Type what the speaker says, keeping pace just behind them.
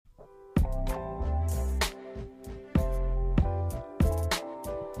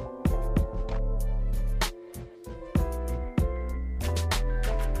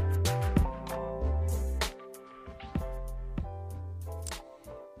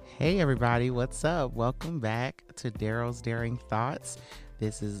Hey everybody, what's up? Welcome back to Daryl's Daring Thoughts.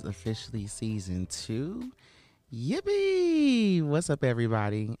 This is officially season 2. Yippee! What's up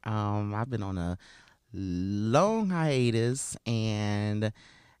everybody? I've been on a long hiatus and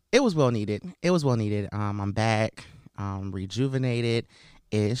it was well needed. I'm back, rejuvenated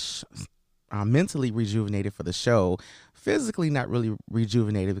ish. Mentally rejuvenated for the show. Physically not really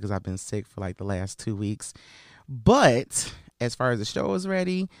rejuvenated because I've been sick for like the last 2 weeks. But as far as the show is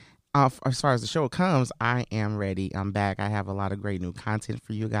ready, as far as the show comes, I am ready. I'm back. I have a lot of great new content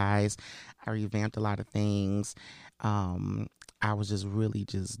for you guys. I revamped a lot of things. I was just really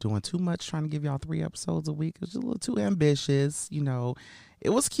just doing too much, trying to give y'all 3 episodes a week. It was just a little too ambitious. It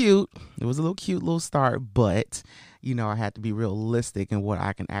was cute. It was a little cute little start, but, I had to be realistic in what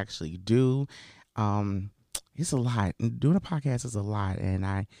I can actually do. It's a lot. Doing a podcast is a lot, and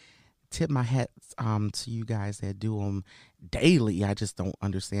I tip my hat to you guys that do them daily. I just don't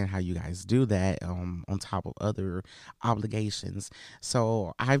understand how you guys do that on top of other obligations.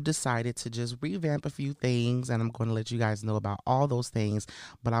 So I've decided to just revamp a few things, and I'm going to let you guys know about all those things.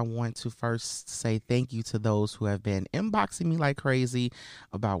 But I want to first say thank you to those who have been inboxing me like crazy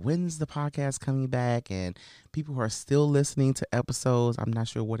about when's the podcast coming back, and people who are still listening to episodes. I'm not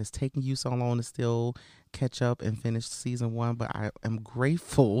sure what is taking you so long to still catch up and finish season 1, but I am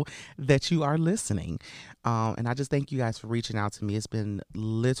grateful that you are listening. And I just thank you guys for reaching out to me. It's been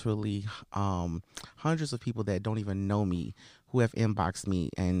literally hundreds of people that don't even know me who have inboxed me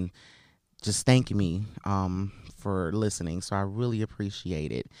and just thanking me for listening. So I really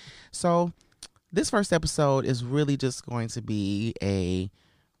appreciate it. So this first episode is really just going to be a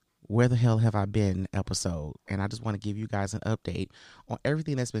where the hell have I been episode. And I just want to give you guys an update on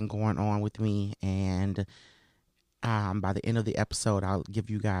everything that's been going on with me. And by the end of the episode, I'll give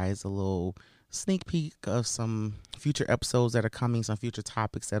you guys a little sneak peek of some future episodes that are coming, some future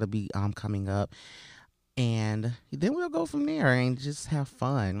topics that'll be coming up. And then we'll go from there and just have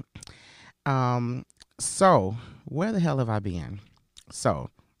fun. So where the hell have I been? So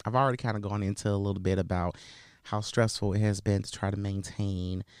I've already kind of gone into a little bit about how stressful it has been to try to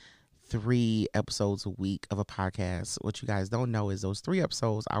maintain 3 episodes a week of a podcast. What you guys don't know is those 3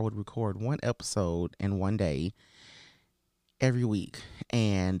 episodes, I would record 1 episode in 1 day every week.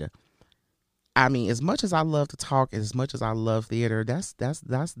 And I mean, as much as I love to talk, as much as I love theater, that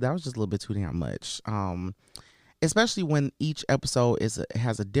was just a little bit too damn much. Especially when each episode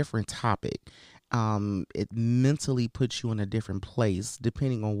has a different topic. It mentally puts you in a different place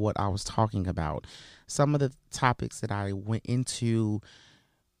depending on what I was talking about. Some of the topics that I went into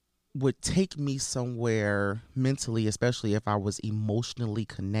would take me somewhere mentally, especially if I was emotionally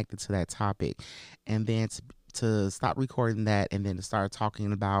connected to that topic. And then to stop recording that and then to start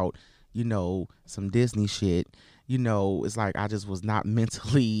talking about, some Disney shit, it's like I just was not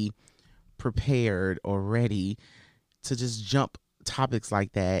mentally prepared or ready to just jump topics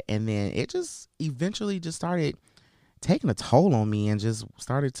like that. And then it just eventually just started taking a toll on me and just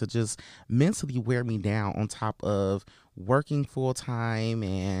started to just mentally wear me down, on top of working full time.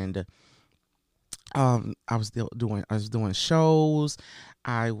 And I was doing shows.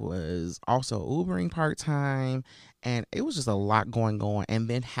 I was also Ubering part-time, and it was just a lot going on. And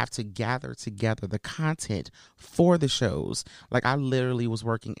then have to gather together the content for the shows. Like, I literally was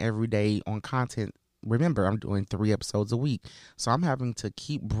working every day on content. Remember, I'm doing 3 episodes a week, so I'm having to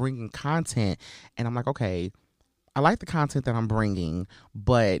keep bringing content. And I'm like, okay, I like the content that I'm bringing,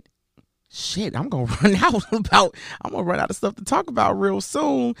 but shit, I'm going to run out of stuff to talk about real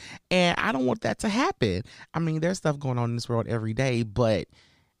soon. And I don't want that to happen. I mean, there's stuff going on in this world every day, but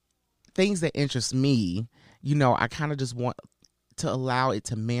things that interest me, I kind of just want to allow it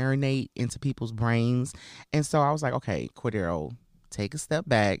to marinate into people's brains. And so I was like, okay, Cordaro, take a step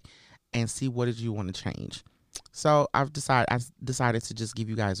back and see what did you want to change. So I've decided to just give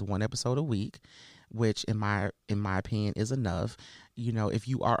you guys 1 episode a week, which in my opinion is enough. If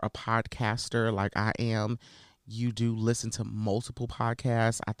you are a podcaster like I am, you do listen to multiple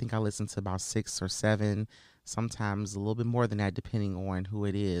podcasts. I think I listen to about 6 or 7, sometimes a little bit more than that, depending on who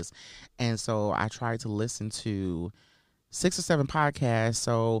it is. And so I try to listen to 6 or 7 podcasts.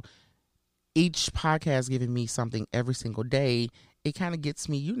 So each podcast giving me something every single day, it kind of gets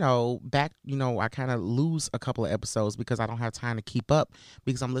me, back, I kind of lose a couple of episodes because I don't have time to keep up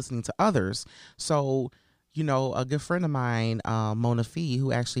because I'm listening to others. So, a good friend of mine, Mona Fee,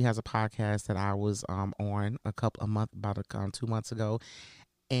 who actually has a podcast that I was on about 2 months ago.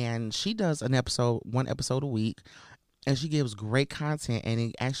 And she does 1 episode a week, and she gives great content. And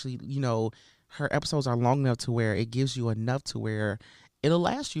it actually, her episodes are long enough to where it gives you enough to where it'll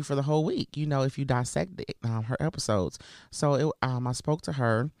last you for the whole week, if you dissect her episodes. So I spoke to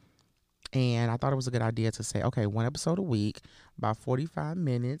her And I thought it was a good idea to say, okay, one episode a week, about 45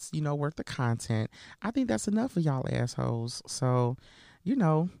 minutes, worth of content. I think that's enough for y'all assholes. So, you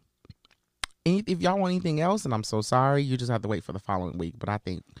know, if y'all want anything else, and I'm so sorry, you just have to wait for the following week. But I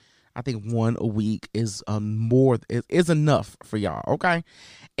think one a week is is enough for y'all. Okay,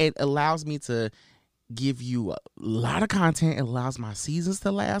 it allows me to give you a lot of content. It allows my seasons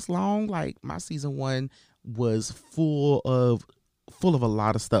to last long. Like my season 1 was full of a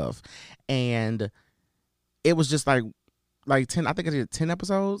lot of stuff, and it was just like 10. I think I did 10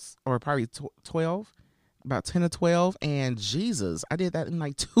 episodes, or probably 12, about 10 or 12. And Jesus, I did that in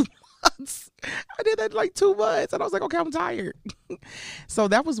like 2 months. I did that in like 2 months, and I was like, okay, I'm tired. So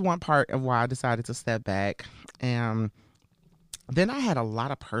that was one part of why I decided to step back. And then I had a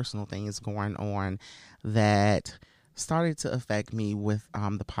lot of personal things going on that started to affect me with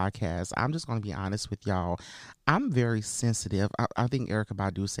the podcast. I'm just going to be honest with y'all. I'm very sensitive. I think Erykah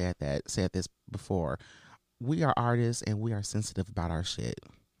Badu said this before. We are artists, and we are sensitive about our shit.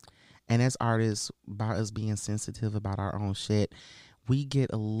 And as artists, by us being sensitive about our own shit, we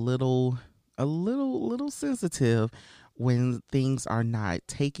get a little sensitive when things are not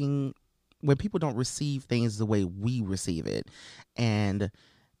when people don't receive things the way we receive it. And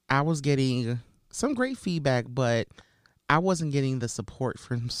I was getting some great feedback, but I wasn't getting the support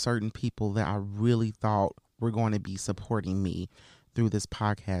from certain people that I really thought were going to be supporting me through this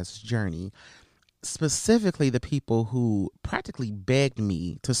podcast journey. Specifically, the people who practically begged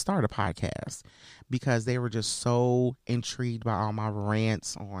me to start a podcast because they were just so intrigued by all my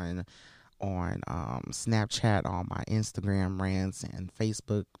rants on Snapchat, on my Instagram rants and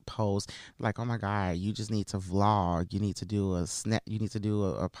Facebook posts. Like, oh my God, you just need to vlog. You need to do you need to do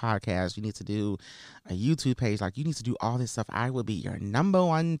a podcast. You need to do a YouTube page. Like, you need to do all this stuff. I will be your number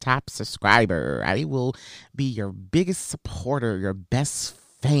 1 top subscriber. I will be your biggest supporter, your best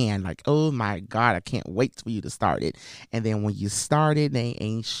fan. Like, oh my God, I can't wait for you to start it. And then when you start it, they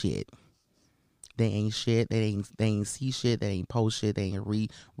ain't shit. They ain't shit. They ain't see shit. They ain't post shit. They ain't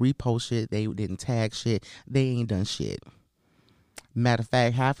repost shit. They didn't tag shit. They ain't done shit. Matter of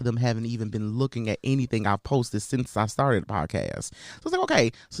fact, half of them haven't even been looking at anything I've posted since I started the podcast. So it's like,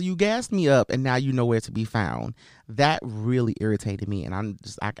 okay, so you gassed me up and now you know where to be found. That really irritated me. And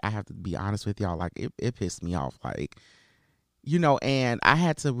I have to be honest with y'all. Like, it pissed me off. Like, and I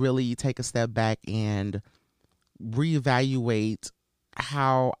had to really take a step back and reevaluate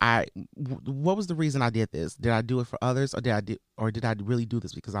what was the reason I did this? Did I do it for others, or did I really do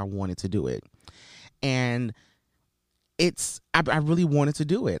this because I wanted to do it? And I really wanted to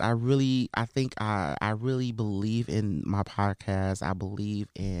do it. I think I really believe in my podcast. I believe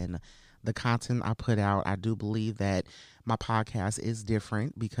in the content I put out. I do believe that my podcast is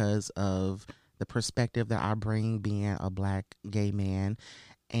different because of the perspective that I bring, being a Black gay man.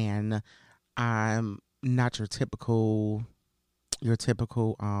 And I'm not your typical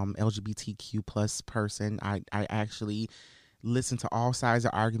LGBTQ plus person. I actually listen to all sides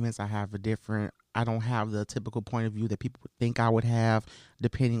of arguments. I don't have the typical point of view that people would think I would have,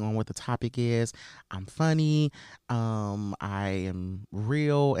 depending on what the topic is. I'm funny. I am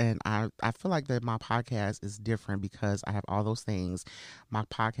real. And I feel like that my podcast is different because I have all those things. My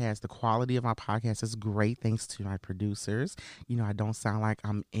podcast, the quality of my podcast is great thanks to my producers. I don't sound like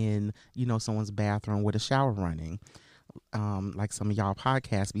I'm in, someone's bathroom with a shower running. Like some of y'all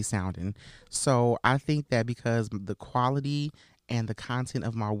podcasts be sounding. So I think that because the quality and the content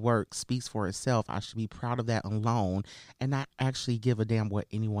of my work speaks for itself, I should be proud of that alone and not actually give a damn what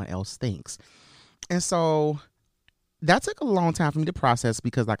anyone else thinks. And so that took a long time for me to process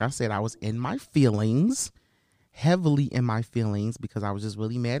because, like I said, I was in my feelings, heavily in my feelings, because I was just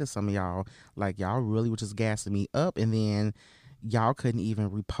really mad at some of y'all. Like, y'all really were just gassing me up, and then y'all couldn't even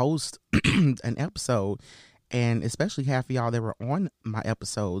repost an episode. And especially half of y'all that were on my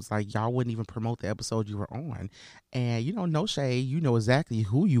episodes, like, y'all wouldn't even promote the episode you were on. And, no shade, you know exactly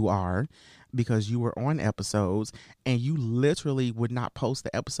who you are because you were on episodes and you literally would not post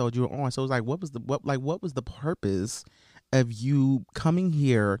the episode you were on. So it was like, what was the purpose of you coming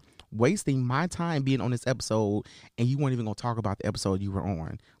here, wasting my time being on this episode, and you weren't even going to talk about the episode you were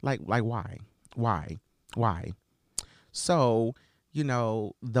on? Like why? So,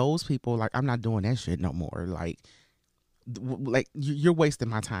 those people, like, I'm not doing that shit no more. Like you're wasting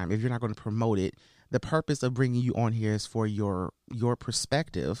my time if you're not going to promote it. The purpose of bringing you on here is for your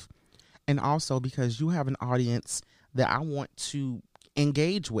perspective, and also because you have an audience that I want to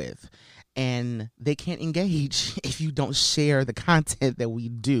engage with, and they can't engage if you don't share the content that we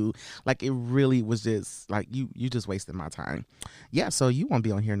do. Like, it really was just like you just wasted my time. Yeah, so you won't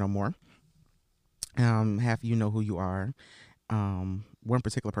be on here no more. Half of you know who you are. One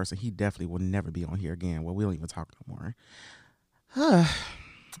particular person, he definitely will never be on here again. Well, we don't even talk no more.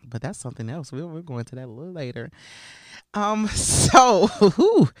 But that's something else. We'll go into that a little later. So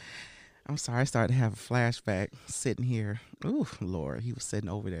I'm sorry, I started to have a flashback sitting here. Ooh, Lord, he was sitting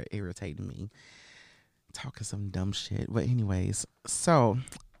over there irritating me, talking some dumb shit. But anyways, so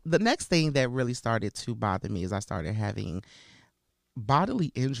the next thing that really started to bother me is I started having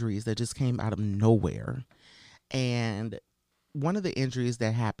bodily injuries that just came out of nowhere. And one of the injuries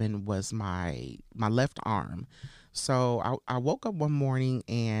that happened was my left arm. So I woke up one morning,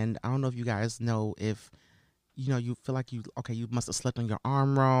 and I don't know if you guys know, if you feel like you must have slept on your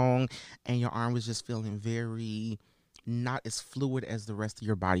arm wrong, and your arm was just feeling very not as fluid as the rest of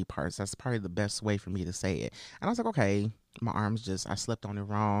your body parts. That's probably the best way for me to say it. And I was like, okay, my arm's just, I slept on it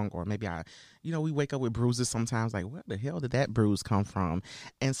wrong, or maybe we wake up with bruises sometimes, like, where the hell did that bruise come from?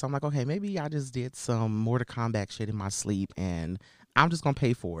 And so I'm like, okay, maybe I just did some Mortal Kombat shit in my sleep, and I'm just gonna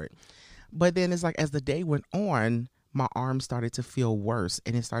pay for it. But then it's like, as the day went on, my arm started to feel worse,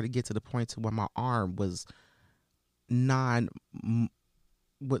 and it started to get to the point to where my arm was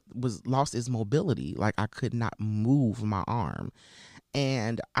was lost its mobility. Like, I could not move my arm.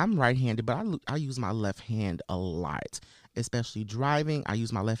 And I'm right-handed, but I use my left hand a lot, especially driving. I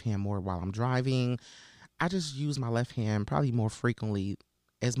use my left hand more while I'm driving. I just use my left hand probably more frequently,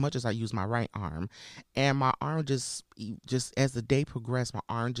 as much as I use my right arm. And my arm just as the day progressed, my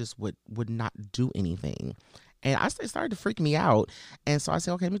arm just would not do anything. And it started to freak me out. And so I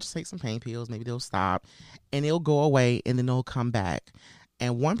said, okay, let me just take some pain pills. Maybe they'll stop. And it'll go away, and then it'll come back.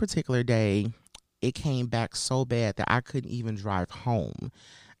 And one particular day, it came back so bad that I couldn't even drive home.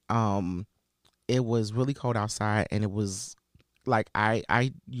 It was really cold outside, and it was like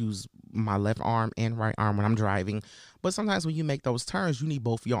I use my left arm and right arm when I'm driving. But sometimes when you make those turns, you need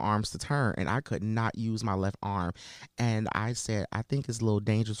both your arms to turn, and I could not use my left arm. And I said, I think it's a little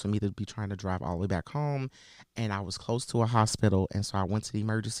dangerous for me to be trying to drive all the way back home. And I was close to a hospital, and so I went to the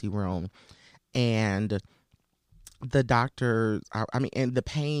emergency room, and the doctor, and the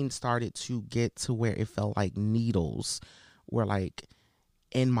pain started to get to where it felt like needles were like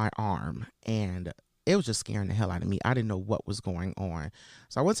in my arm, and it was just scaring the hell out of me. I didn't know what was going on.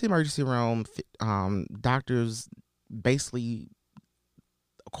 So I went to the emergency room. Doctors basically,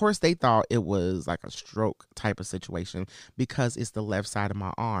 of course, they thought it was like a stroke type of situation because it's the left side of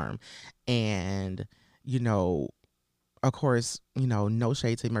my arm. And, of course, no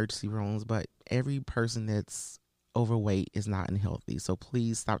shade to emergency rooms, but every person that's overweight is not unhealthy. So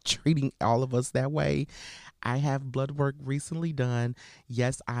please stop treating all of us that way. I have blood work recently done.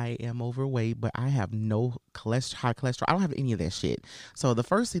 Yes, I am overweight, but I have no high cholesterol. I don't have any of that shit. So the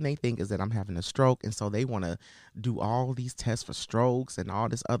first thing they think is that I'm having a stroke, and so they want to do all these tests for strokes and all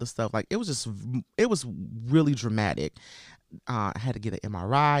this other stuff. Like, it was really dramatic. I had to get an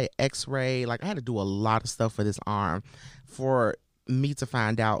MRI, X-ray. Like, I had to do a lot of stuff for this arm for me to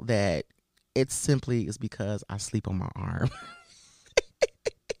find out that it simply is because I sleep on my arm.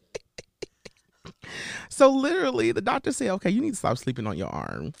 So literally, the doctor said, okay, you need to stop sleeping on your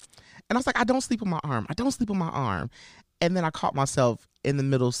arm. And I was like, I don't sleep on my arm. I don't sleep on my arm. And then I caught myself in the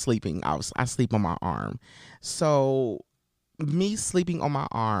middle of sleeping. I sleep on my arm. So me sleeping on my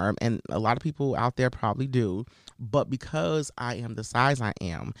arm, and a lot of people out there probably do, but because I am the size I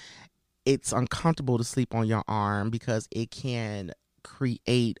am, it's uncomfortable to sleep on your arm because it can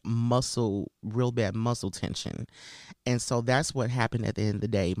create real bad muscle tension. And so that's what happened at the end of the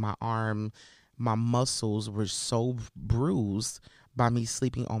day. My arm, my muscles were so bruised by me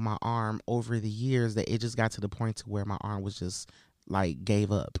sleeping on my arm over the years that it just got to the point to where my arm was just like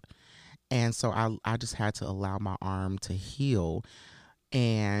gave up. And so I just had to allow my arm to heal.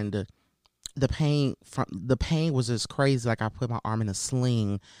 And the pain was just crazy. Like, I put my arm in a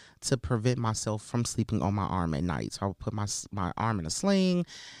sling to prevent myself from sleeping on my arm at night. So I would put my arm in a sling,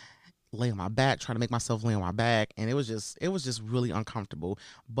 lay on my back, trying to make myself lay on my back, and it was just really uncomfortable.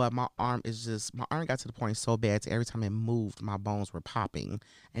 But my arm got to the point so bad to every time it moved, my bones were popping,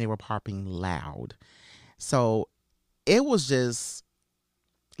 and they were popping loud. So it was just,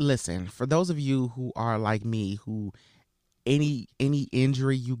 listen, for those of you who are like me, who any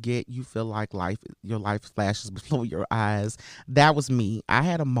injury you get, you feel like your life flashes before your eyes. That was me. I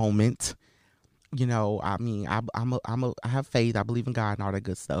had a moment. I have faith. I believe in God and all that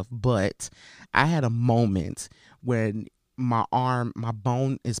good stuff. But I had a moment when my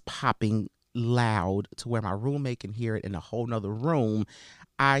bone is popping loud to where my roommate can hear it in a whole nother room.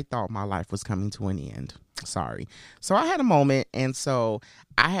 I thought my life was coming to an end. Sorry. So I had a moment, and so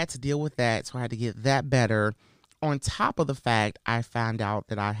I had to deal with that. So I had to get that better. On top of the fact, I found out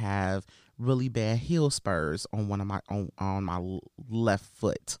that I have really bad heel spurs on one of my on my left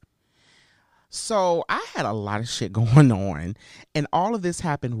foot. So I had a lot of shit going on, and all of this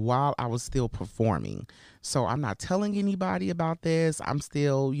happened while I was still performing. So I'm not telling anybody about this. I'm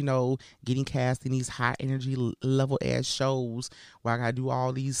still, getting cast in these high energy level ass shows where I gotta do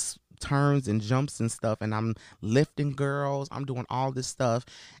all these turns and jumps and stuff, and I'm lifting girls. I'm doing all this stuff,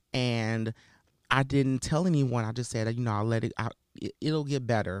 and I didn't tell anyone. I just said, I'll let it out. It'll get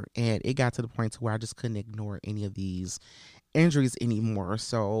better, and it got to the point to where I just couldn't ignore any of these injuries anymore.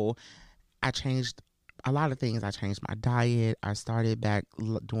 So I changed a lot of things. I changed my diet. I started back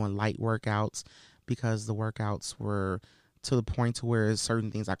doing light workouts because the workouts were to the point to where certain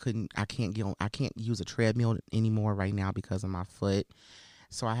things I can't use a treadmill anymore right now because of my foot.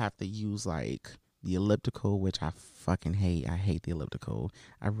 So I have to use like the elliptical, which I fucking hate. I hate the elliptical.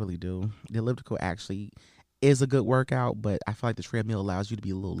 I really do. The elliptical actually is a good workout, but I feel like the treadmill allows you to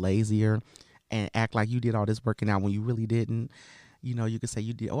be a little lazier and act like you did all this working out when you really didn't. You could say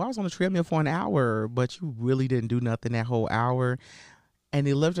you did. Oh, I was on the treadmill for an hour, but you really didn't do nothing that whole hour. And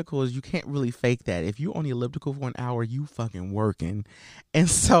the elliptical is, you can't really fake that. If you're on the elliptical for an hour, you fucking working. And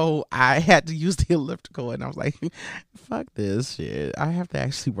so I had to use the elliptical, and I was like, fuck this shit. I have to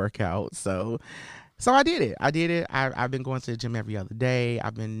actually work out. So I did it. I've been going to the gym every other day.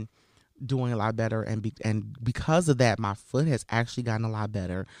 I've been doing a lot better. And because of that, my foot has actually gotten a lot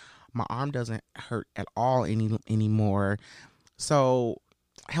better. My arm doesn't hurt at all anymore. So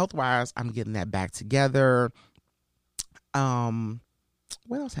health-wise, I'm getting that back together.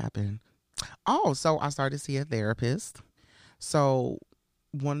 What else happened? Oh, so I started to see a therapist. So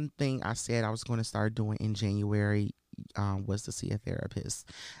one thing I said I was going to start doing in January was to see a therapist.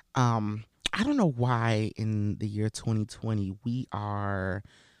 I don't know why in the year 2020 we are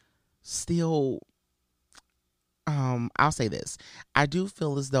still. I'll say this: I do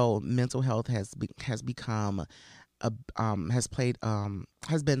feel as though mental health has become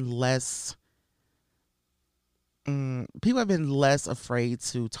has been less. People have been less afraid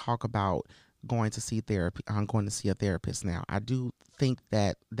to talk about going to see therapy. I'm going to see a therapist now. I do think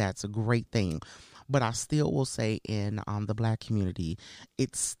that that's a great thing, but I still will say in the Black community,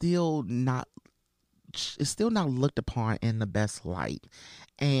 it's still not looked upon in the best light.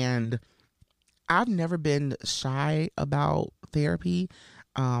 And I've never been shy about therapy.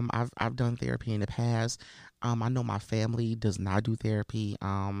 I've done therapy in the past. I know my family does not do therapy.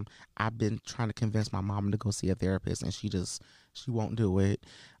 I've been trying to convince my mom to go see a therapist, and she won't do it.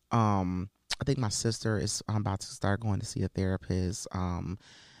 I think my sister is about to start going to see a therapist. And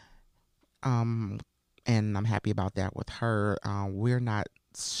I'm happy about that with her. We're not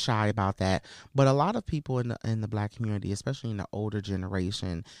shy about that, but a lot of people in the Black community, especially in the older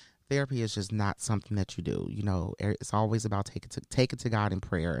generation, therapy is just not something that you do. It's always about take it to God in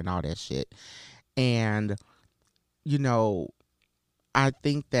prayer and all that shit. And I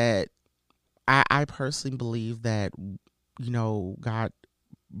think that I personally believe that God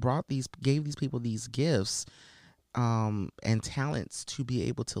gave these people these gifts and talents to be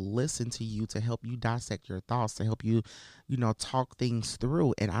able to listen to you, to help you dissect your thoughts, to help you talk things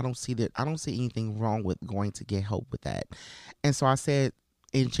through. And I don't see anything wrong with going to get help with that. And so I said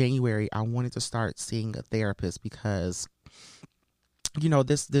in January I wanted to start seeing a therapist because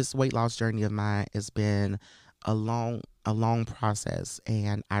this weight loss journey of mine has been a long process,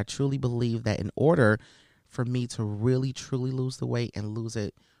 and I truly believe that in order for me to really truly lose the weight and lose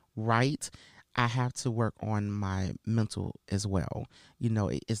it right, I have to work on my mental as well.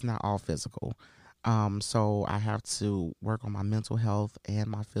 It's not all physical. So I have to work on my mental health and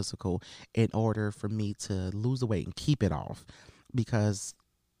my physical in order for me to lose the weight and keep it off, because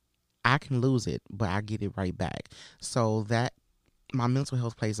I can lose it, but I get it right back. So that my mental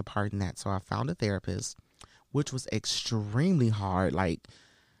health plays a part in that. So I found a therapist, which was extremely hard. Like,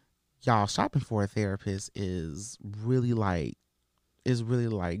 y'all, shopping for a therapist is really like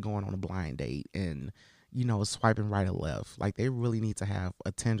going on a blind date and swiping right or left. Like, they really need to have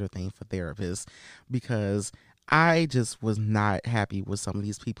a tender thing for therapists, because I just was not happy with some of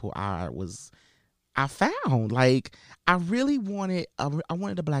these people I found. Like, I really wanted I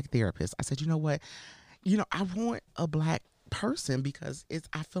wanted a Black therapist. I said, you know what? I want a Black person because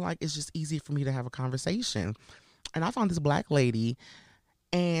I feel like it's just easy for me to have a conversation. And I found this Black lady,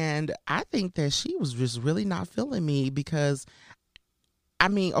 and I think that she was just really not feeling me because, I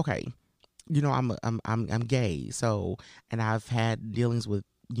mean, okay, I'm gay, so, and I've had dealings with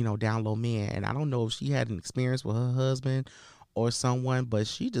down low men, and I don't know if she had an experience with her husband or someone, but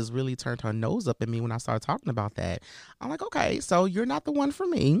she just really turned her nose up at me when I started talking about that. I'm like, okay, so you're not the one for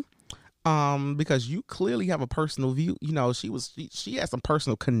me. Because you clearly have a personal view. You know, she has some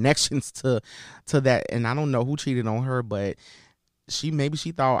personal connections to that, and I don't know who cheated on her, but she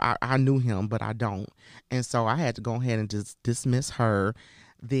thought I knew him, but I don't, and so I had to go ahead and just dismiss her.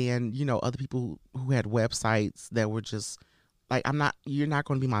 Then other people who had websites that were just like, you're not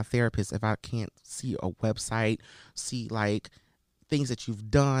going to be my therapist if I can't see a website, see like things that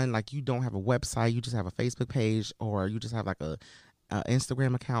you've done. Like, you don't have a website, you just have a Facebook page, or you just have like a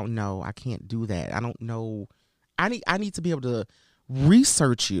Instagram account. No, I can't do that. I don't know. I need to be able to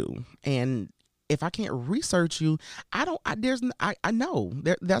research you, and if I can't research you, I don't. I know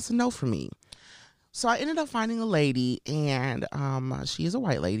that's a no for me. So I ended up finding a lady, and she is a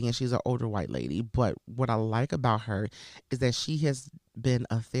white lady, and she's an older white lady. But what I like about her is that she has been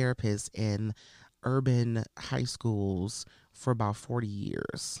a therapist in urban high schools for about 40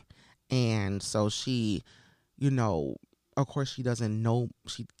 years. And so you know, of course, she doesn't know,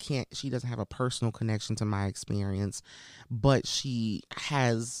 she doesn't have a personal connection to my experience, but she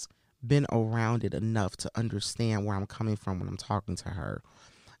has been around it enough to understand where I'm coming from when I'm talking to her.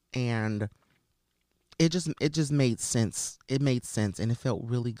 And it just made sense. It made sense, and it felt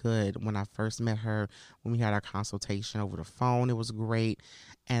really good when I first met her. When we had our consultation over the phone, it was great,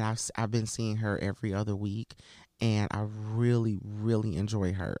 and I've been seeing her every other week, and I really really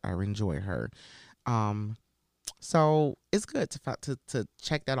enjoy her. I enjoy her. Um, so it's good to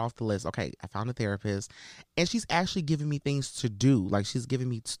check that off the list. Okay, I found a therapist, and she's actually giving me things to do. Like, she's giving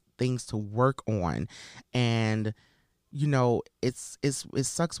me things to work on, and it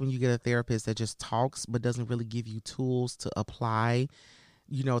sucks when you get a therapist that just talks but doesn't really give you tools to apply,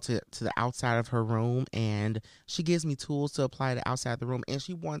 to the outside of her room. And she gives me tools to apply to outside the room, and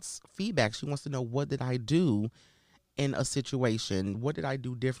she wants feedback. She wants to know, what did I do in a situation? What did I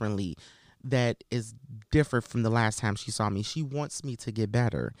do differently that is different from the last time she saw me? She wants me to get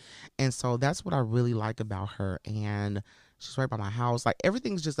better. And so that's what I really like about her. And she's right by my house. Like,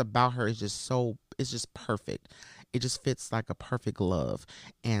 everything's just about her is just it's just perfect. It just fits like a perfect glove.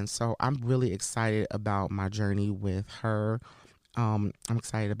 And so I'm really excited about my journey with her. I'm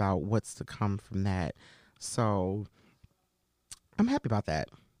excited about what's to come from that. So I'm happy about that.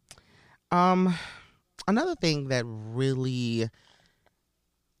 Um, Another thing that really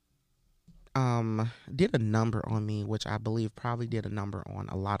did a number on me, which I believe probably did a number on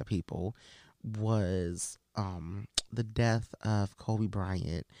a lot of people, was the death of Kobe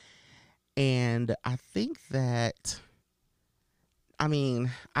Bryant. And I think that,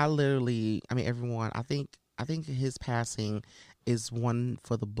 everyone, I think his passing is one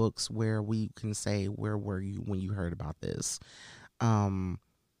for the books, where we can say, where were you when you heard about this? Um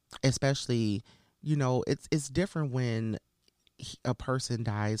Especially, it's different when a person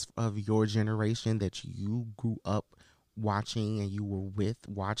dies of your generation that you grew up watching and you were with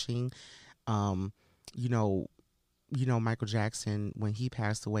watching. Um, you know, Michael Jackson, when he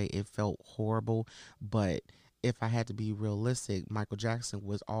passed away, it felt horrible. But if I had to be realistic, Michael Jackson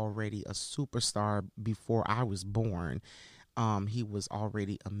was already a superstar before I was born. He was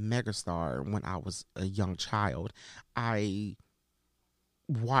already a megastar when I was a young child. I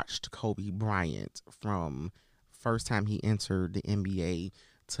watched Kobe Bryant from first time he entered the NBA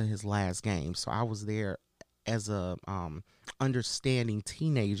to his last game. So I was there as a understanding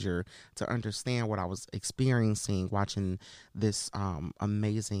teenager to understand what I was experiencing watching this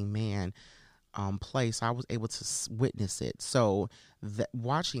amazing man play. So I was able to witness it. So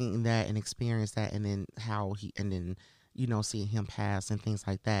watching that and experience that, and then seeing him pass and things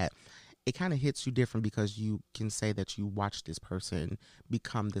like that, it kind of hits you different, because you can say that you watch this person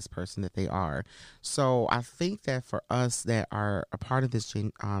become this person that they are. So I think that for us that are a part of this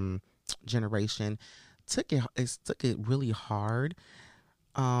generation, took it really hard.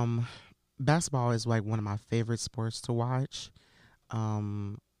 Um, Basketball is like one of my favorite sports to watch.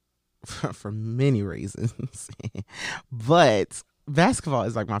 Um, for many reasons, but basketball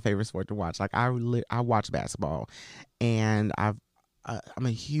is like my favorite sport to watch. Like, I watch basketball, and I'm a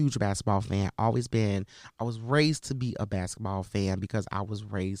huge basketball fan. Always been. I was raised to be a basketball fan because I was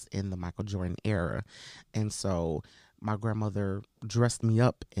raised in the Michael Jordan era, and so my grandmother dressed me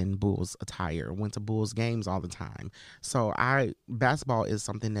up in Bulls attire. Went to Bulls games all the time. So basketball is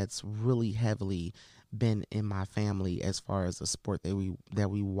something that's really heavily been in my family, as far as a sport that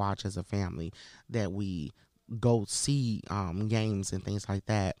we watch as a family, that we go see games and things like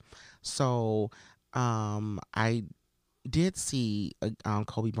that. So I did see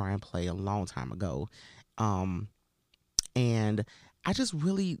Kobe Bryant play a long time ago, um, and I just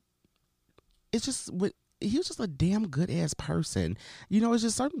really, it's just he was just a damn good ass person. It's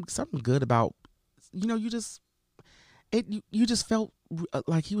just something good about, you just felt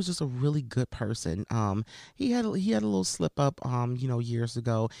like he was just a really good person. He had a little slip up, years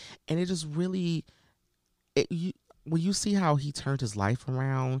ago, and it just really, when you see how he turned his life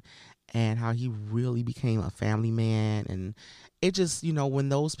around and how he really became a family man, and it just, when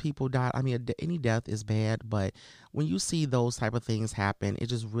those people die, I mean, any death is bad, but when you see those type of things happen, it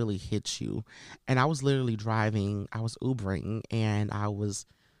just really hits you. And I was literally driving, I was Ubering, and I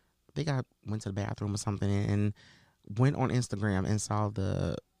think I went to the bathroom or something, and went on Instagram and saw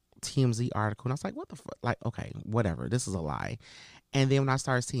the TMZ article, and I was like, what the fuck? Like, okay, whatever, this is a lie. And then when I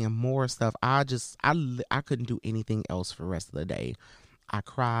started seeing more stuff, I couldn't do anything else for the rest of the day. I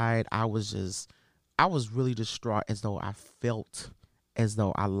cried. I was really distraught, as though I felt as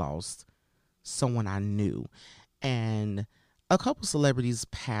though I lost someone I knew. And a couple celebrities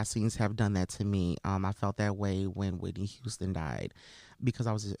passings have done that to me. I felt that way when Whitney Houston died, because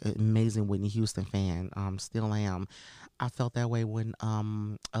I was an amazing Whitney Houston fan. Still am. I felt that way when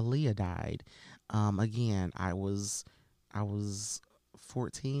Aaliyah died. Again, I was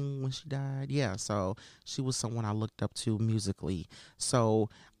 14 when she died. Yeah, so she was someone I looked up to musically. So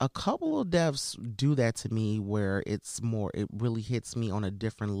a couple of deaths do that to me, where it really hits me on a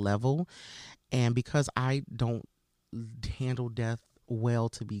different level. And because I don't handle death well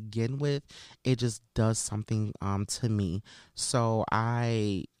to begin with, it just does something to me. So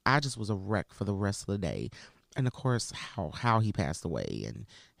I just was a wreck for the rest of the day. And of course, how he passed away, and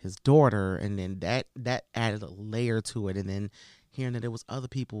his daughter, and then that added a layer to it. And then hearing that it was other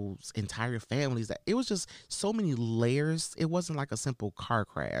people's entire families, that it was just so many layers. It wasn't like a simple car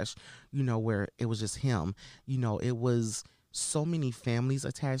crash, where it was just him. It was so many families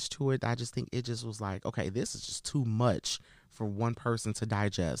attached to it. I just think it just was like, okay, this is just too much for one person to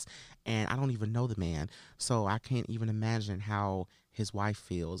digest. And I don't even know the man, so I can't even imagine how his wife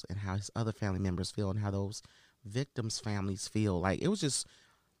feels, and how his other family members feel, and how those victims' families feel. Like, it was just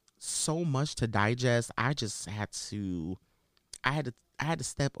so much to digest. I had to step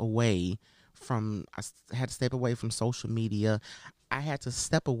away I had to step away from social media. I had to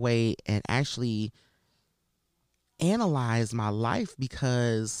step away and actually analyze my life,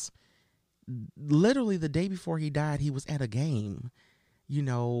 because literally the day before he died, he was at a game. You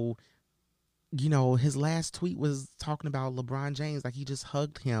know, his last tweet was talking about LeBron James, like he just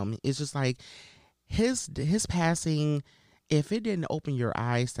hugged him. It's just like his passing, if it didn't open your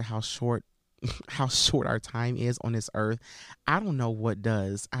eyes to how short how short our time is on this earth, I don't know what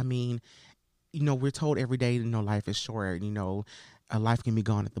does. I mean, we're told every day, life is short, a life can be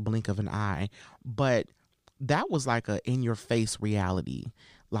gone at the blink of an eye. But that was like a in your face reality.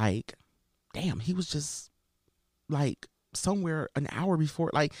 Like, damn, he was just like somewhere an hour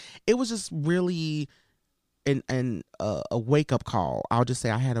before. Like, it was just really a wake up call. I'll just say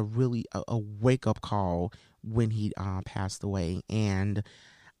I had a wake up call when he passed away, and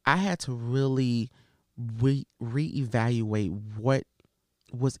I had to really reevaluate what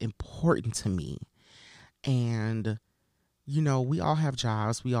was important to me. And we all have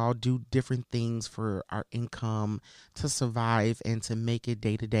jobs. We all do different things for our income to survive and to make it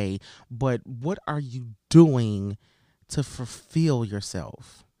day to day. But what are you doing to fulfill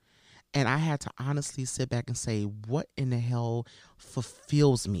yourself? And I had to honestly sit back and say, what in the hell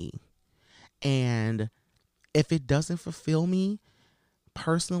fulfills me? And if it doesn't fulfill me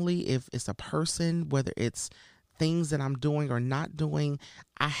personally, if it's a person, whether it's things that I'm doing or not doing,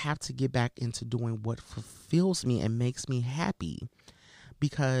 I have to get back into doing what fulfills me and makes me happy,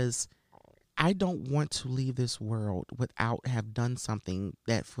 because I don't want to leave this world without have done something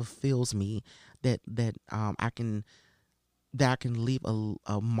that fulfills me, that I can leave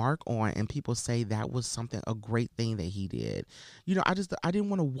a mark on, and people say that was a great thing that he did. I didn't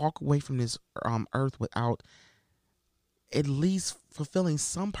want to walk away from this earth without at least fulfilling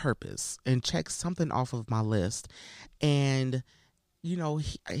some purpose and check something off of my list. And,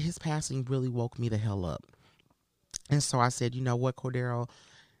 his passing really woke me the hell up. And so I said, you know what, Cordaro,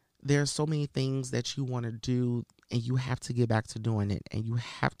 there's so many things that you want to do, and you have to get back to doing it, and you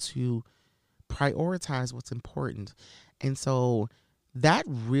have to prioritize what's important. And so that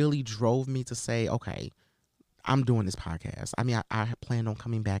really drove me to say, okay, I'm doing this podcast. I mean, I planned on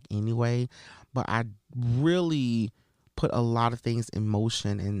coming back anyway, but I really put a lot of things in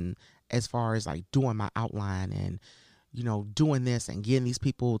motion, and as far as like doing my outline and doing this and getting these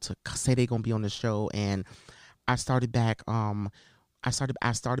people to say they're gonna be on the show. And I started back I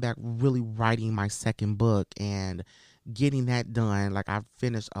started back really writing my second book and getting that done. Like, I've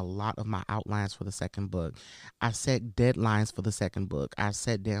finished a lot of my outlines for the second book. I set deadlines for the second book. I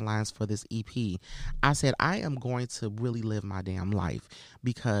set deadlines for this EP. I said I am going to really live my damn life,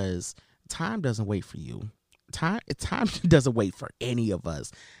 because time doesn't wait for you. time doesn't wait for any of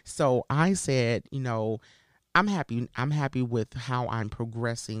us. So I said, I'm happy. I'm happy with how I'm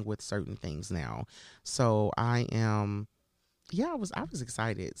progressing with certain things now. So I am. Yeah, I was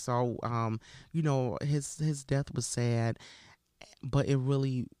excited. So his death was sad, but it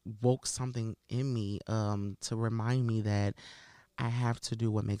really woke something in me to remind me that I have to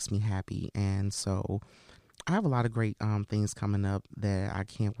do what makes me happy. And so I have a lot of great things coming up that I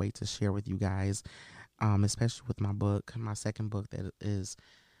can't wait to share with you guys. Especially with my second book that is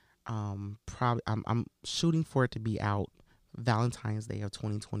probably I'm shooting for it to be out Valentine's Day of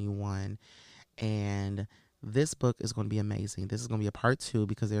 2021, and this book is going to be amazing. This is going to be a part 2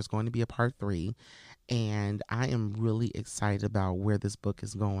 because there's going to be a part 3, and I am really excited about where this book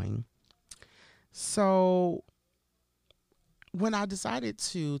is going. So when I decided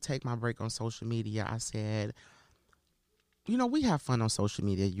to take my break on social media, I said, we have fun on social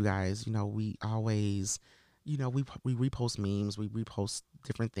media, you guys. We always, we repost memes, we repost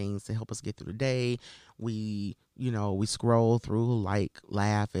different things to help us get through the day. We scroll through, like,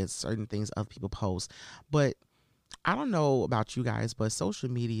 laugh at certain things other people post. But I don't know about you guys, but social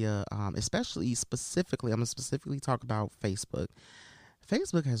media, specifically, I'm going to specifically talk about Facebook.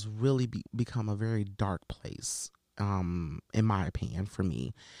 Facebook has really become a very dark place, in my opinion, for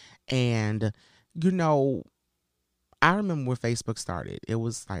me. And, I remember when Facebook started, it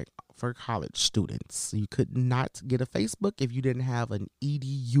was like for college students. You could not get a Facebook if you didn't have an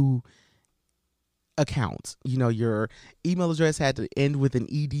EDU account. Your email address had to end with an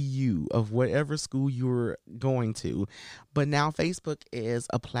EDU of whatever school you were going to. But now Facebook is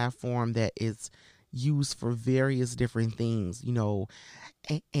a platform that is used for various different things,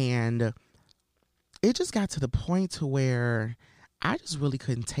 and it just got to the point to where I just really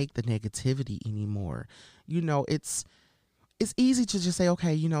couldn't take the negativity anymore. It's easy to just say,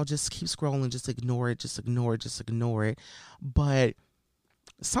 okay, just keep scrolling, just ignore it. But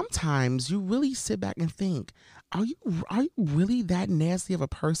sometimes you really sit back and think, are you really that nasty of a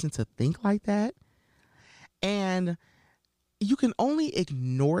person to think like that? And you can only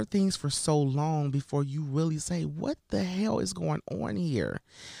ignore things for so long before you really say, what the hell is going on here?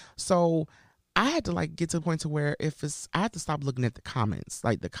 So I had to get to the point to where I had to stop looking at the comments.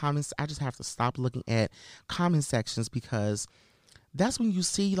 Like the comments, I just have to stop looking at comment sections, because that's when you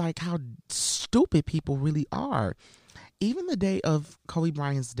see how stupid people really are. Even the day of Kobe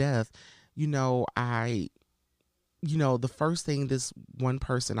Bryant's death, the first thing this one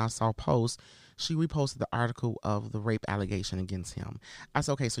person I saw post, she reposted the article of the rape allegation against him. I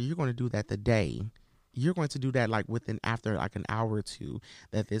said, okay, so you're going to do that the day. You're going to do that after an hour or two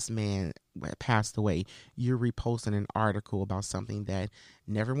that this man passed away. You're reposting an article about something that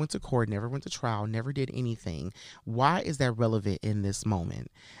never went to court, never went to trial, never did anything. Why is that relevant in this moment?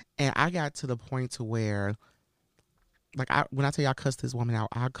 And I got to the point to where, when I tell you I cussed this woman out,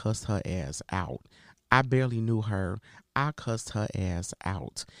 I cussed her ass out. I barely knew her. I cussed her ass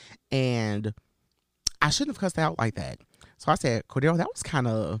out. And I shouldn't have cussed her out like that. So I said, Cordaro, that was kind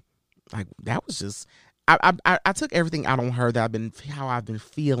of that was just, I took everything out on her how I've been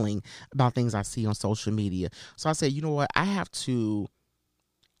feeling about things I see on social media. So I said, you know what? I have to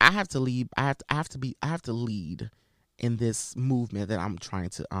lead. I have to lead in this movement that I'm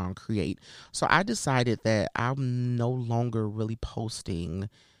trying to create. So I decided that I'm no longer really posting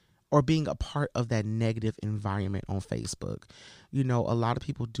or being a part of that negative environment on Facebook. A lot of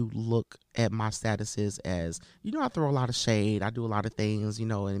people do look at my statuses as, I throw a lot of shade. I do a lot of things, and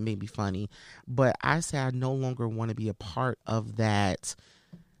it may be funny. But I say I no longer want to be a part of that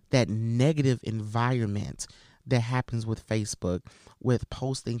negative environment that happens with Facebook, with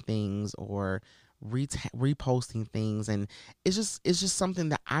posting things or reposting things. And it's just something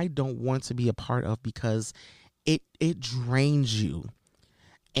that I don't want to be a part of, because it drains you.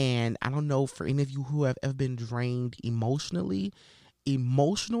 And I don't know, for any of you who have ever been drained emotionally,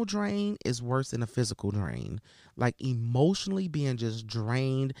 emotional drain is worse than a physical drain. Emotionally being just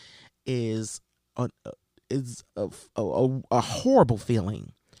drained is a horrible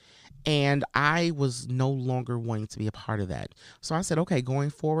feeling. And I was no longer wanting to be a part of that. So I said, okay,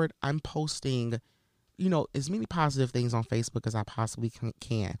 going forward, I'm posting, as many positive things on Facebook as I possibly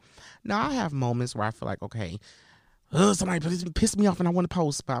can. Now, I have moments where I feel like, okay, somebody pissed me off and I want to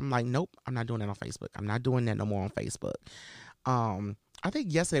post, but I'm like, nope, I'm not doing that on Facebook. I'm not doing that no more on Facebook. I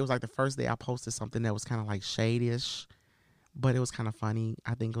think yesterday was the first day I posted something that was kind of shade-ish, but it was kind of funny.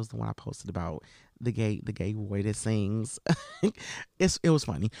 I think it was the one I posted about the gay boy that sings. It was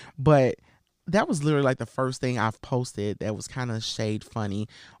funny, but that was literally the first thing I've posted that was kind of shade funny,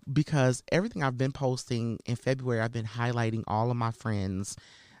 because everything I've been posting in February, I've been highlighting all of my friends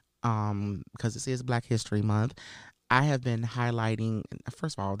because this is Black History Month. I have been highlighting.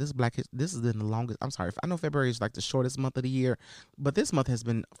 First of all, this has been the longest. I'm sorry, I know February is like the shortest month of the year, but this month has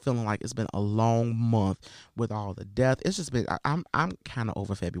been feeling like it's been a long month with all the death. It's just been. I'm kind of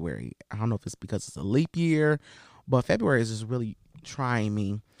over February. I don't know if it's because it's a leap year, but February is just really trying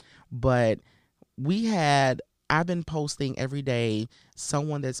me. But I've been posting every day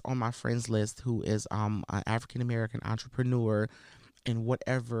someone that's on my friends list who is an African American entrepreneur in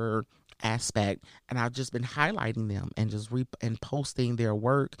whatever aspect, and I've just been highlighting them and just and posting their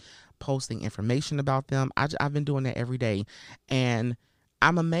work, posting information about them. I've been doing that every day, and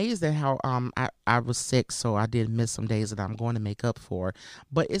I'm amazed at how I was sick, so I did miss some days that I'm going to make up for.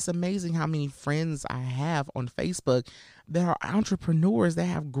 But it's amazing how many friends I have on Facebook that are entrepreneurs that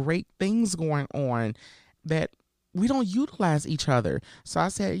have great things going on that we don't utilize each other. So I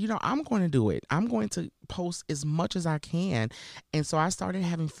said, I'm going to do it. I'm going to post as much as I can. And so I started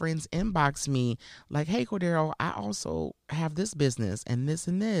having friends inbox me like, hey, Cordaro, I also have this business and this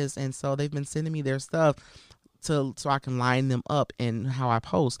and this. And so they've been sending me their stuff so I can line them up in how I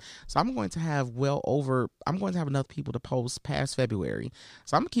post. So I'm going to have enough people to post past February.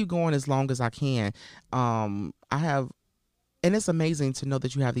 So I'm going to keep going as long as I can. And it's amazing to know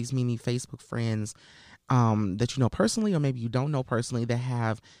that you have these many Facebook friends that you know personally, or maybe you don't know personally, that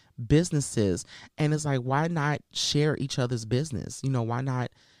have businesses. And it's like, why not share each other's business? Why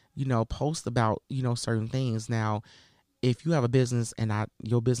not, post about, certain things. Now, if you have a business and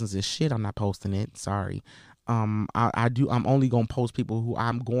your business is shit, I'm not posting it. Sorry. I'm only going to post people who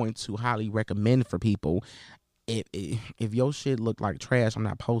I'm going to highly recommend for people. If your shit look like trash, I'm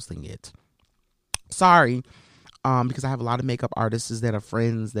not posting it. Sorry. Because I have a lot of makeup artists that are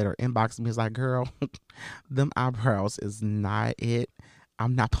friends that are inboxing me. It's like, girl, them eyebrows is not it.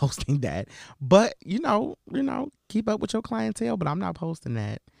 I'm not posting that. But keep up with your clientele. But I'm not posting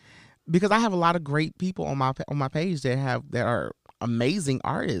that because I have a lot of great people on my page that are amazing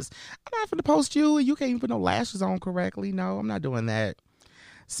artists. I'm not going to post you and you can't even put no lashes on correctly. No, I'm not doing that.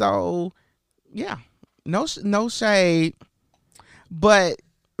 So yeah, no shade, but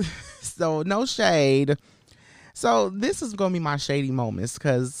so no shade. So this is going to be my shady moments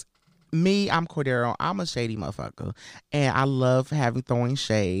because I'm Cordaro. I'm a shady motherfucker. And I love throwing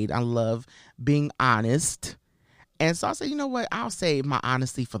shade. I love being honest. And so I said, you know what? I'll save my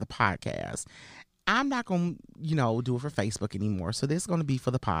honesty for the podcast. I'm not going to, do it for Facebook anymore. So this is going to be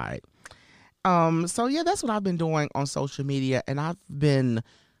for the pod. So yeah, that's what I've been doing on social media. And I've been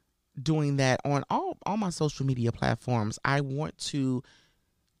doing that on all my social media platforms. I want to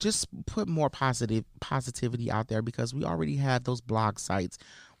just put more positivity out there because we already have those blog sites.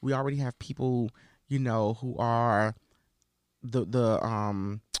 We already have people, who are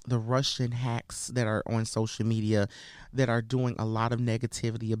the Russian hacks that are on social media that are doing a lot of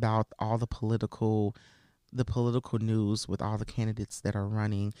negativity about all the political news with all the candidates that are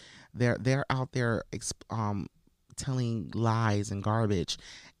running. They're out there telling lies and garbage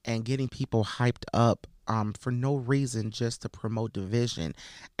and getting people hyped up for no reason, just to promote division.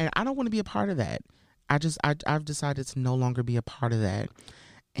 And I don't want to be a part of that. I've decided to no longer be a part of that.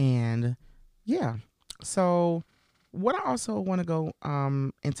 And yeah, so what I also want to go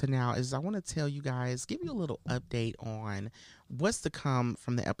into now is I want to tell you guys, give you a little update on what's to come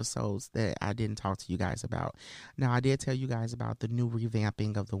from the episodes that I didn't talk to you guys about. Now, I did tell you guys about the new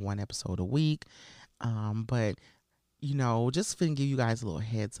revamping of the one episode a week, but just to give you guys a little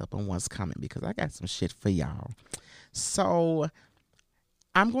heads up on what's coming because I got some shit for y'all. So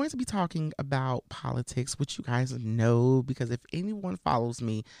I'm going to be talking about politics, which you guys know because if anyone follows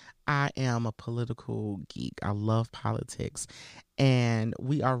me, I am a political geek. I love politics. And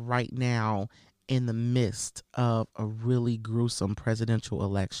we are right now in the midst of a really gruesome presidential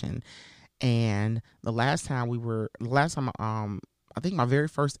election. And the last time I think my very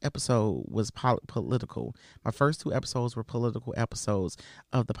first episode was political. My first two episodes were political episodes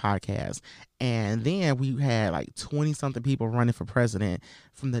of the podcast. And then we had like 20 something people running for president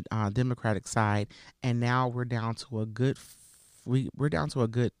from the Democratic side. And now we're down to a good 4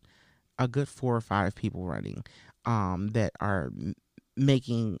 or 5 people running that are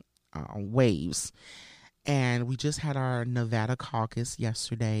making waves. And we just had our Nevada caucus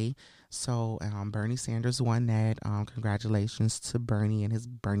yesterday. So Bernie Sanders won that. Congratulations to Bernie and his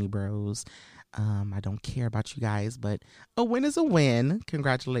Bernie bros. I don't care about you guys, but a win is a win.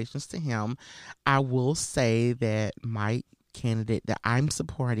 Congratulations to him. I will say that my candidate that I'm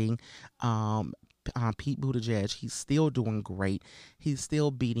supporting Pete Buttigieg, he's still doing great. He's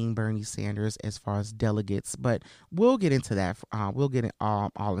still beating Bernie Sanders as far as delegates, but we'll get into that. We'll get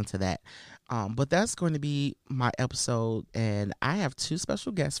all into that. But that's going to be my episode, and I have two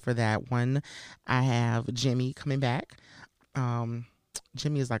special guests for that. One, I have Jimmy coming back.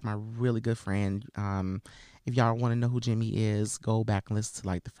 Jimmy is like my really good friend. If y'all want to know who Jimmy is, go back and listen to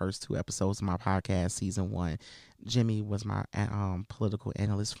like the first two episodes of my podcast, season 1. Jimmy was my political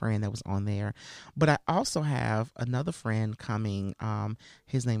analyst friend that was on there. But I also have another friend coming.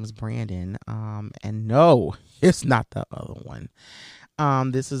 His name is Brandon. And no, it's not the other one.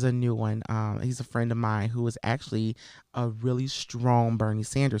 This is a new one. He's a friend of mine who is actually a really strong Bernie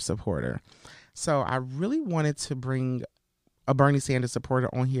Sanders supporter. So I really wanted to bring a Bernie Sanders supporter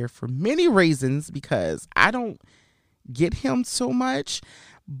on here for many reasons, because I don't get him so much,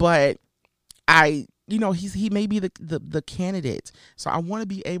 but he may be the candidate. So I want to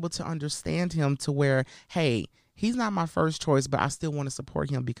be able to understand him to where, hey, he's not my first choice, but I still want to support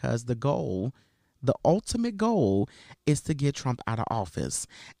him, because the ultimate goal is to get Trump out of office.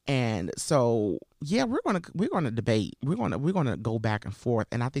 And so, yeah, we're gonna debate. We're gonna go back and forth,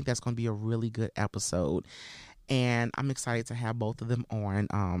 and I think that's gonna be a really good episode. And I'm excited to have both of them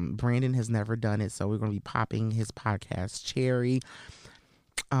on. Brandon has never done it, so we're going to be popping his podcast cherry.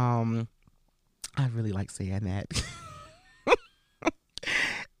 I really like saying that.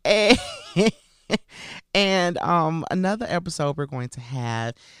 and another episode we're going to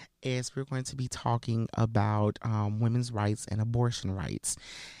have is we're going to be talking about women's rights and abortion rights.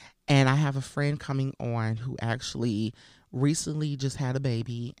 And I have a friend coming on who actually recently just had a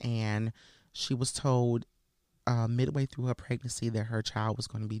baby, and she was told midway through her pregnancy that her child was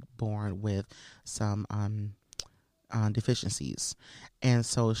going to be born with some deficiencies. And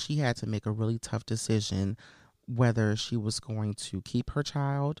so she had to make a really tough decision whether she was going to keep her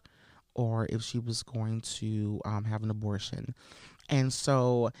child or if she was going to have an abortion. And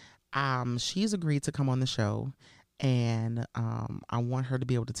so she's agreed to come on the show. And I want her to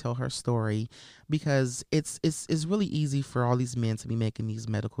be able to tell her story, because it's really easy for all these men to be making these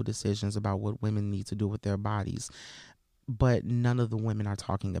medical decisions about what women need to do with their bodies. But none of the women are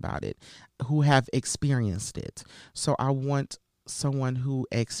talking about it who have experienced it. So I want someone who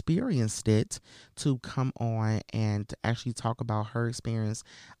experienced it to come on and to actually talk about her experience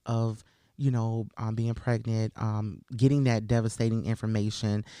of, being pregnant, getting that devastating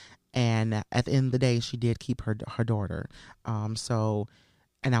information. And at the end of the day, she did keep her daughter. And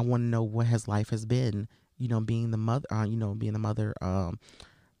I want to know what his life has been, being the mother,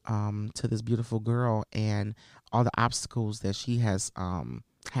 to this beautiful girl, and all the obstacles that she has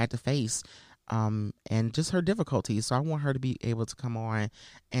had to face, and just her difficulties. So I want her to be able to come on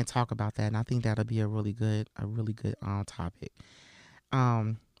and talk about that. And I think that'll be a really good topic.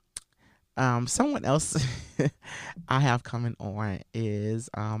 Someone else I have coming on is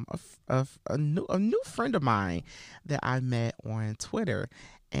a new friend of mine that I met on Twitter,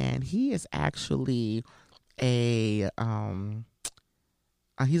 and he is actually he's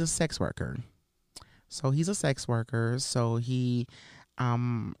a sex worker. So he's a sex worker. So he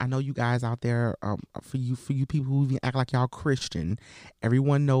I know you guys out there, for you people who even act like y'all Christian,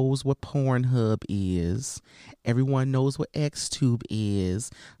 everyone knows what Pornhub is. Everyone knows what XTube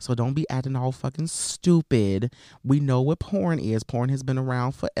is. So don't be acting all fucking stupid. We know what porn is. Porn has been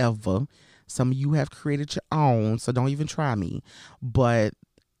around forever. Some of you have created your own, so don't even try me. But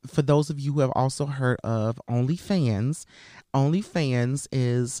for those of you who have also heard of OnlyFans, OnlyFans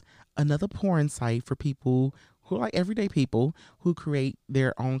is another porn site for people who are like everyday people who create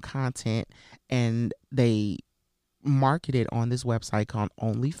their own content, and they market it on this website called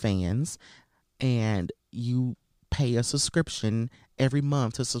OnlyFans, and you pay a subscription every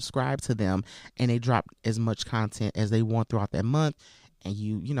month to subscribe to them, and they drop as much content as they want throughout that month, and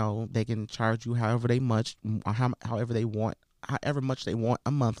they can charge you however much they want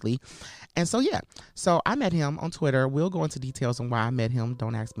a monthly. And so so I met him on Twitter. We'll go into details on why I met him.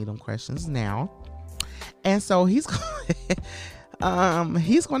 Don't ask me them questions now. And so he's going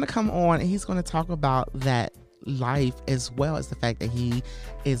to come on, and he's going to talk about that life, as well as the fact that he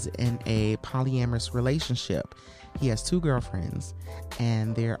is in a polyamorous relationship. He has 2 girlfriends,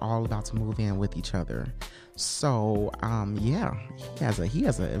 and they're all about to move in with each other. So, he has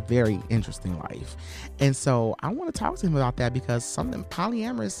a very interesting life. And so I want to talk to him about that, because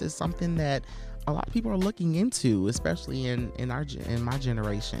polyamorous is something that a lot of people are looking into, especially in my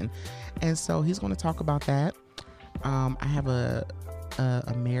generation. And so he's going to talk about that. I have a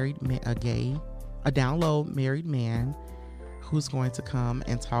married man, a down low married man who's going to come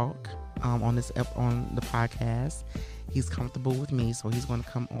and talk on the podcast. he's comfortable with me, so he's going to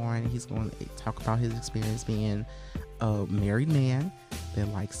come on and he's going to talk about his experience being a married man that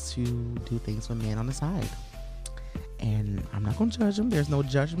likes to do things with men on the side. And I'm not going to judge him. There's no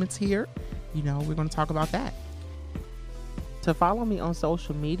judgments here. We're going to talk about that. To follow me on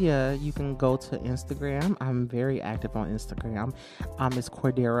social media, you can go to Instagram. I'm very active on Instagram. It's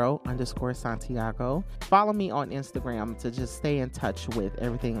Cordaro_Santiago. Follow me on Instagram to just stay in touch with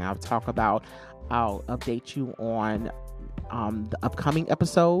everything I'll talk about. I'll update you on the upcoming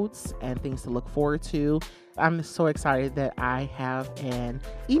episodes and things to look forward to. I'm so excited that I have an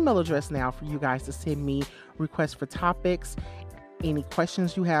email address now for you guys to send me requests for topics. Any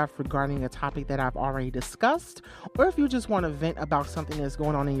questions you have regarding a topic that I've already discussed, or if you just want to vent about something that's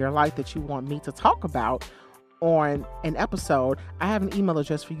going on in your life that you want me to talk about on an episode, I have an email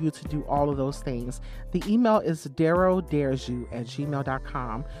address for you to do all of those things. The email is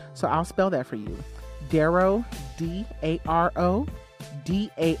darodaresu@gmail.com. So I'll spell that for you. Daro, DARODARESU.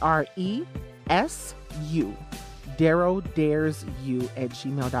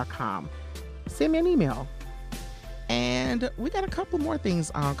 darodaresu@gmail.com. Send me an email. And we got a couple more things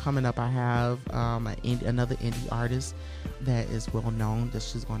coming up. I have another indie artist that is well known that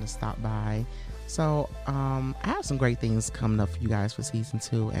she's going to stop by. So I have some great things coming up for you guys for season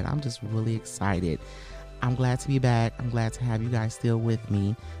 2, and I'm just really excited. I'm glad to be back. I'm glad to have you guys still with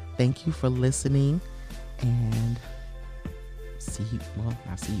me. Thank you for listening, and I'll see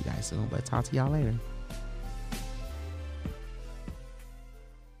you guys soon, but talk to y'all later.